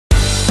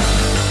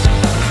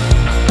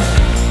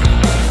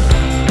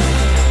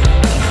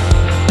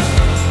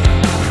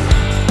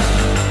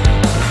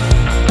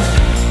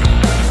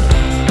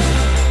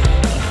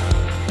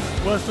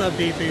up,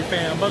 D3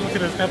 fam? Welcome to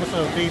this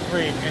episode of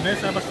D3. In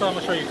this episode, I'm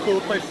going to show you cool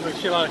places to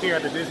chill out here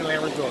at the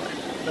Disneyland Resort.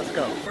 Let's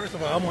go. First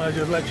of all, I want to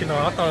just let you know,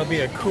 I thought it would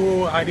be a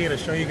cool idea to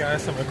show you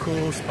guys some of the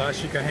cool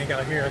spots you can hang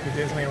out here at the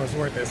Disneyland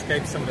Resort to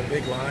escape some of the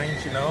big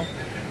lines, you know,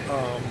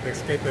 to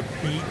escape the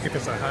heat if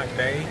it's a hot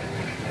day.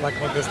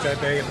 Like on this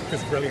day, if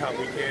it's a really hot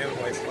weekend,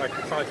 like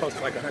probably close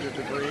to like 100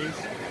 degrees.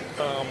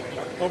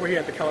 Over here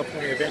at the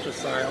California Adventure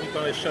side, I'm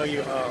going to show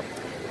you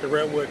the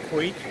Redwood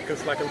Creek.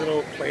 It's like a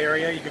little play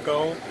area you could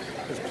go.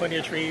 There's plenty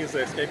of trees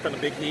that escape from the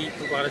big heat.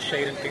 There's a lot of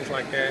shade and things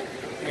like that.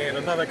 And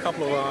another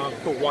couple of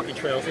cool walking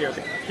trails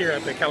here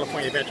at the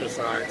California Adventure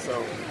side.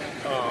 So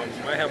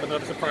I have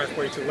another surprise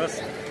for you too.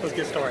 Let's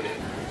get started.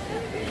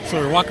 So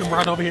we're walking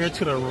right over here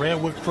to the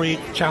Redwood Creek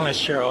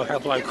Challenge Trail.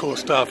 Have a lot of cool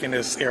stuff in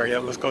this area.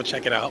 Let's go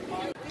check it out.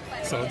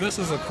 So this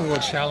is a cool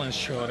challenge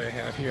trail they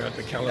have here at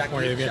the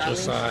California Adventure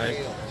side.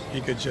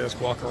 You could just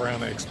walk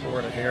around and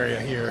explore the area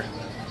here.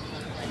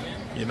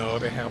 You know,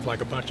 they have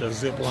like a bunch of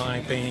zip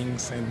line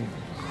things and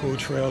cool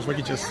trails where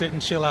you just sit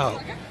and chill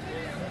out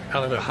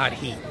of the hot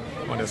heat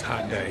on this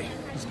hot day.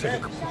 Just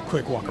take a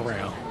quick walk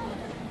around.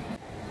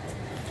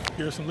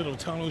 Here's some little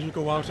tunnels you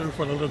can walk through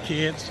for the little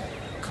kids,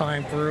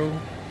 climb through.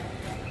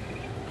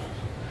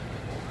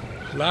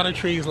 A lot of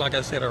trees, like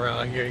I said,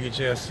 around here. You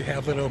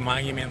have little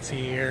monuments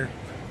here,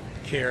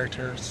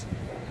 characters.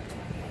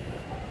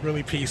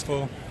 Really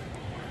peaceful.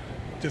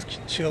 Just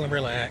chill and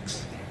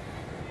relax.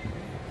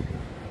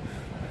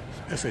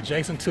 It's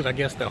adjacent to, I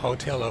guess, the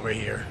hotel over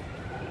here.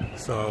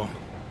 So,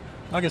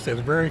 like I said,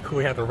 it's very cool.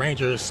 We have the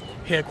Rangers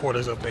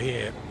headquarters up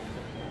ahead.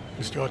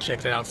 Just go check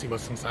it out, see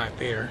what's inside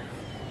there.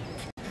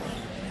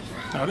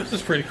 Now, this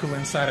is pretty cool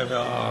inside of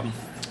the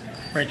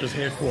Rangers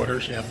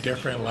headquarters. You have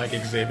different like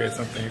exhibits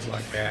and things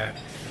like that,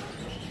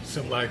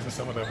 symbolizing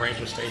some of the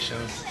ranger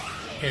stations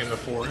in the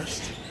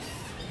forest.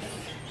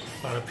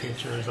 A lot of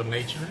pictures of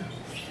nature.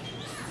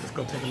 Let's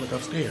go take a look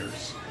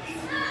upstairs.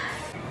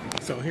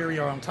 So here we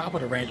are on top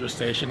of the ranger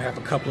station. Have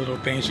a couple little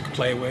things you can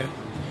play with.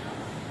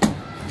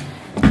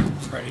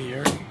 Right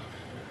here.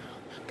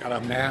 Got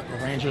a map, a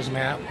ranger's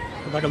map,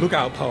 like a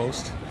lookout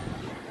post.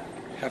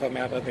 Have a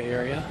map of the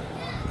area,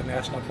 the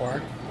national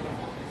park.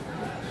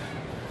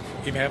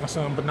 Even having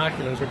some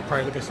binoculars, we can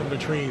probably look at some of the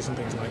trees and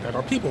things like that,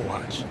 or people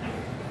watch.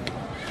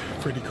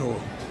 Pretty cool.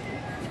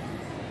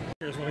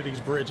 Here's one of these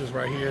bridges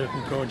right here. You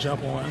can go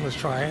jump on. Let's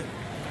try it.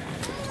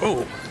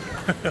 Oh!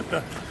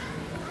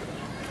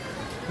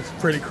 It's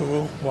pretty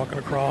cool walking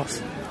across.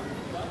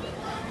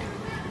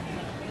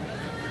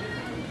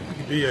 You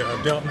can be an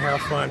adult and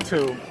have fun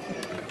too.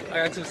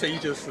 I just say you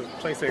just a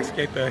place to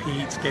escape the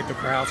heat, escape the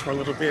crowds for a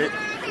little bit.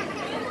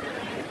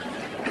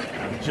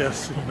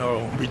 Just, you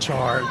know,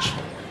 recharge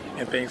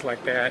and things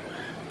like that.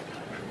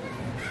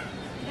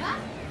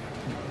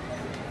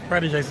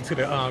 Right adjacent to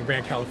the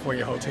Grand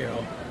California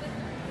Hotel.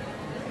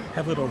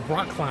 Have a little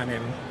rock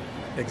climbing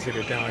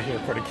exhibit down here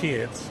for the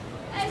kids.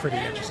 It's pretty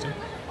interesting.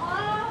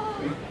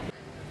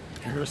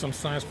 And here's some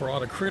signs for all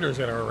the critters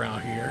that are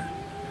around here.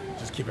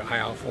 Just keep an eye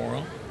out for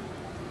them.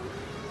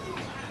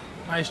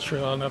 Nice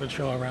trail, another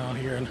trail around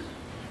here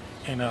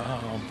in the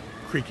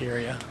creek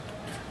area.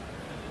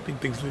 I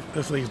think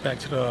this leads back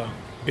to the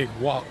big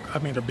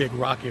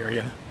rock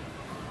area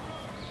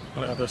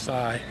on the other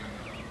side.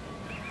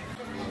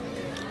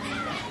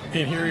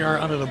 And here we are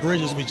under the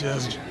bridges we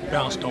just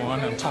bounced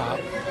on top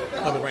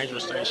of the ranger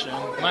station.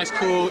 Nice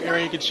cool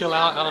area you can chill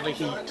out of the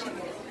heat.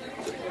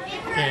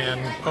 And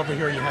over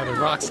here you have a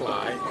rock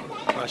slide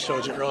I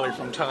showed you earlier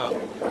from top,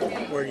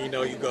 where you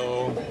know you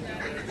go,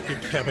 you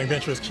have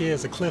adventurous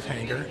kids, a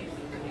cliffhanger,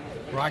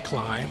 rock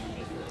climb.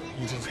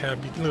 You just have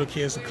little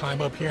kids to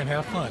climb up here and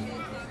have fun.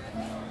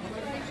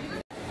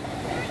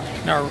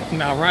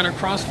 Now right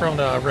across from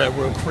the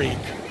Redwood Creek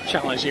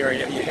Challenge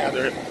area, you have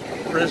the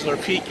Grizzly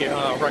Peak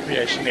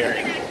recreation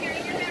area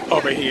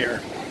over here.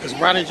 It's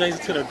right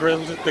adjacent to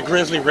the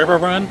Grizzly River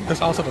Run.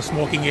 There's also the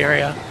smoking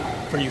area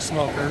for you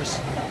smokers.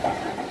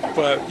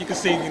 But you can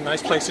see a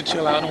nice place to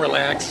chill out and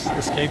relax,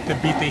 escape the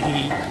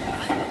heat,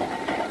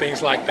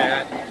 things like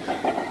that.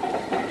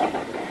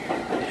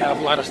 You have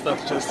a lot of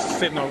stuff just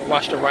sitting and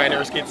watch the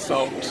riders get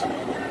soaked.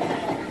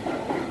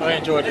 I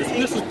enjoyed this.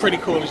 This is pretty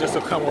cool just to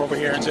come over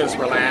here and just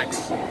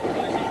relax.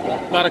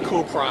 A lot of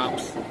cool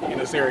props in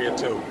this area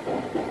too.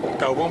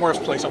 Got one more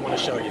place I want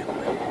to show you.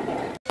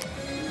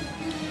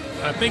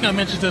 I think I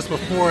mentioned this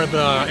before,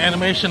 the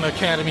Animation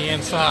Academy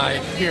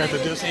inside here at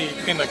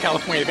the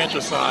California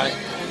Adventure side.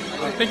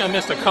 I think I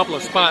missed a couple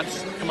of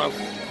spots in my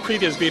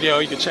previous video.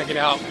 You can check it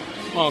out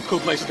on cool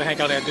places to hang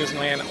out at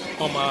Disneyland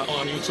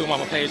on YouTube, on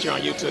my page here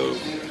on YouTube.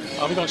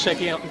 We're going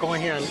to go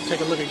in here and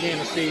take a look again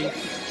and see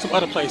some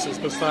other places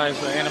besides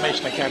the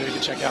Animation Academy to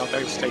check out.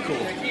 They stay cool.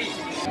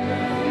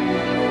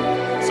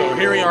 So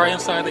here we are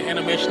inside the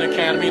Animation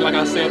Academy. Like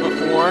I said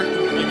before,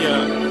 give you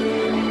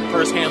a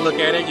first-hand look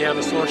at it. You have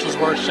the Sorcerer's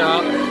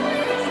Workshop,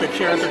 the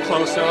character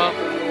close-up,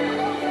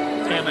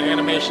 and the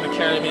Animation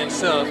Academy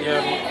itself. You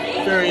have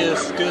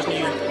various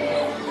Disney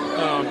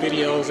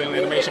videos and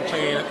animation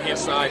playing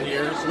inside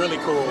here. It's really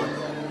cool.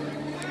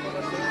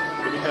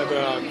 We have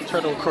the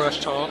Turtle Crush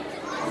Talk.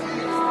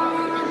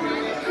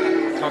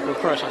 Taco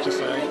Crush, I should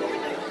say.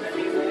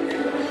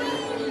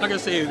 Like I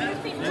say,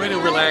 really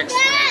relaxed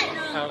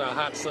out of the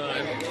hot sun,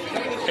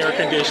 air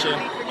conditioned,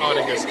 all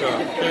that good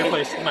stuff. Very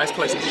nice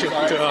place to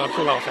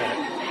cool off at.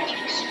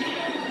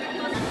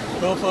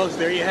 Well, folks,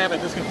 there you have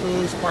it. This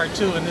concludes part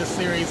 2 in this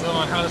series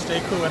on how to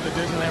stay cool at the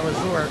Disneyland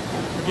Resort.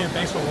 Again,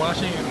 thanks for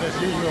watching, and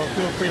as usual,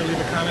 feel free to leave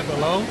a comment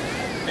below.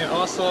 And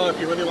also, if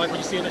you really like what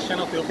you see on this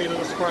channel, feel free to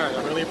subscribe.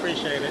 I really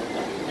appreciate it.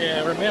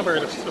 And remember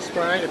to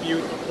subscribe if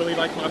you really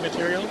like my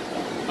material.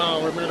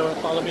 Remember to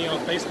follow me on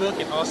Facebook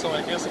and also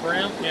on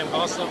Instagram and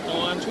also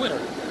on Twitter.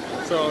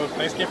 So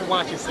thanks again for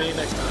watching. See you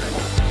next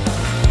time.